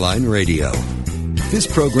Unity Online Radio. This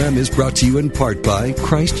program is brought to you in part by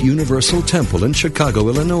Christ Universal Temple in Chicago,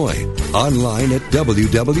 Illinois. Online at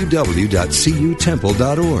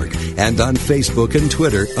www.cutemple.org and on Facebook and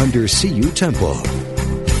Twitter under CU Temple.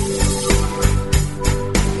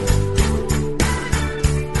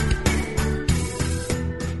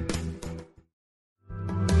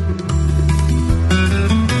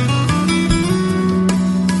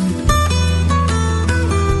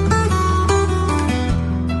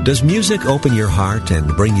 Does music open your heart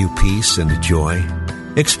and bring you peace and joy?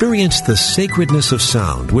 Experience the sacredness of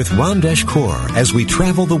sound with Ramdesh Kaur as we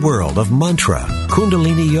travel the world of mantra,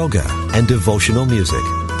 Kundalini Yoga, and devotional music.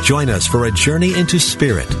 Join us for a journey into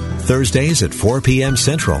spirit, Thursdays at 4 p.m.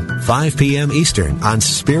 Central, 5 p.m. Eastern on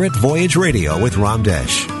Spirit Voyage Radio with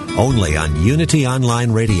Ramdesh. Only on Unity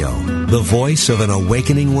Online Radio, the voice of an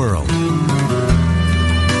awakening world.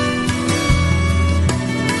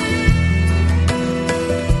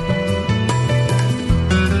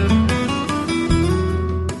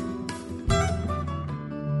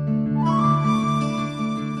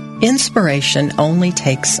 Inspiration only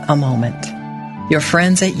takes a moment. Your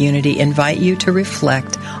friends at Unity invite you to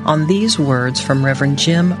reflect on these words from Reverend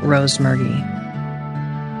Jim Rosemurdy.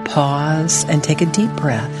 Pause and take a deep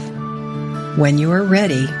breath. When you are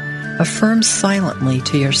ready, affirm silently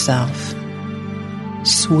to yourself,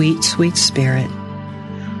 Sweet, sweet Spirit,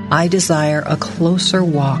 I desire a closer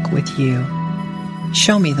walk with you.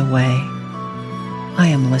 Show me the way. I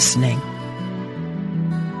am listening.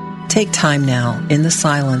 Take time now in the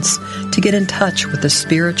silence to get in touch with the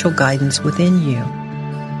spiritual guidance within you.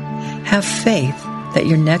 Have faith that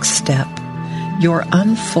your next step, your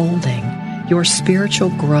unfolding, your spiritual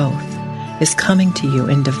growth is coming to you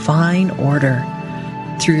in divine order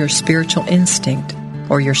through your spiritual instinct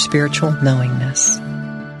or your spiritual knowingness.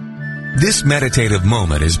 This meditative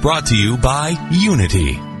moment is brought to you by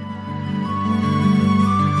Unity.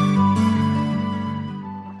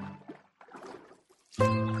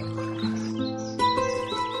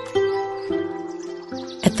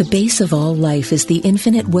 At the base of all life is the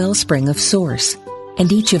infinite wellspring of Source.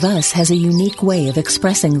 And each of us has a unique way of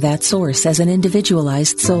expressing that source as an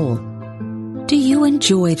individualized soul. Do you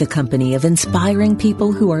enjoy the company of inspiring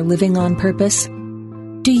people who are living on purpose?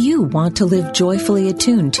 Do you want to live joyfully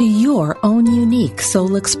attuned to your own unique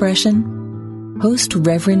soul expression? Host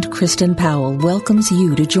Reverend Kristen Powell welcomes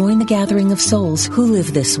you to join the gathering of souls who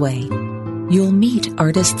live this way. You'll meet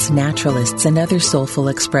artists, naturalists, and other soulful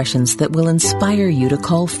expressions that will inspire you to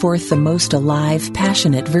call forth the most alive,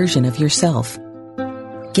 passionate version of yourself.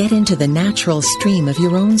 Get into the natural stream of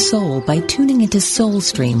your own soul by tuning into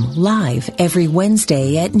Soulstream live every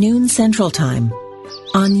Wednesday at noon Central Time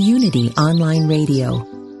on Unity Online Radio,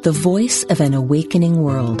 the voice of an awakening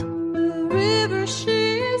world.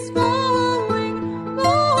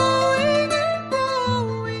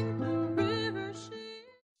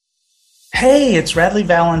 Hey, it's Radley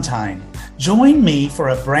Valentine. Join me for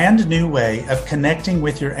a brand new way of connecting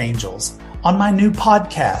with your angels on my new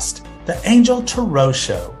podcast, The Angel Tarot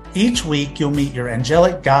Show. Each week, you'll meet your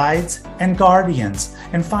angelic guides and guardians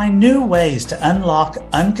and find new ways to unlock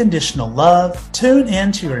unconditional love, tune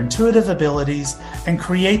into your intuitive abilities, and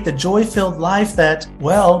create the joy-filled life that,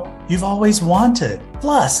 well, you've always wanted.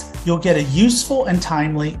 Plus, you'll get a useful and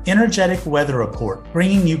timely energetic weather report,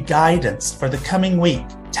 bringing you guidance for the coming week.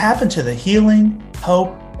 Tap into the healing,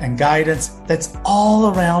 hope, and guidance that's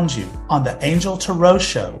all around you on the Angel Tarot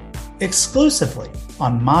Show, exclusively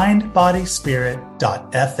on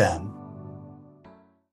mindbodyspirit.fm.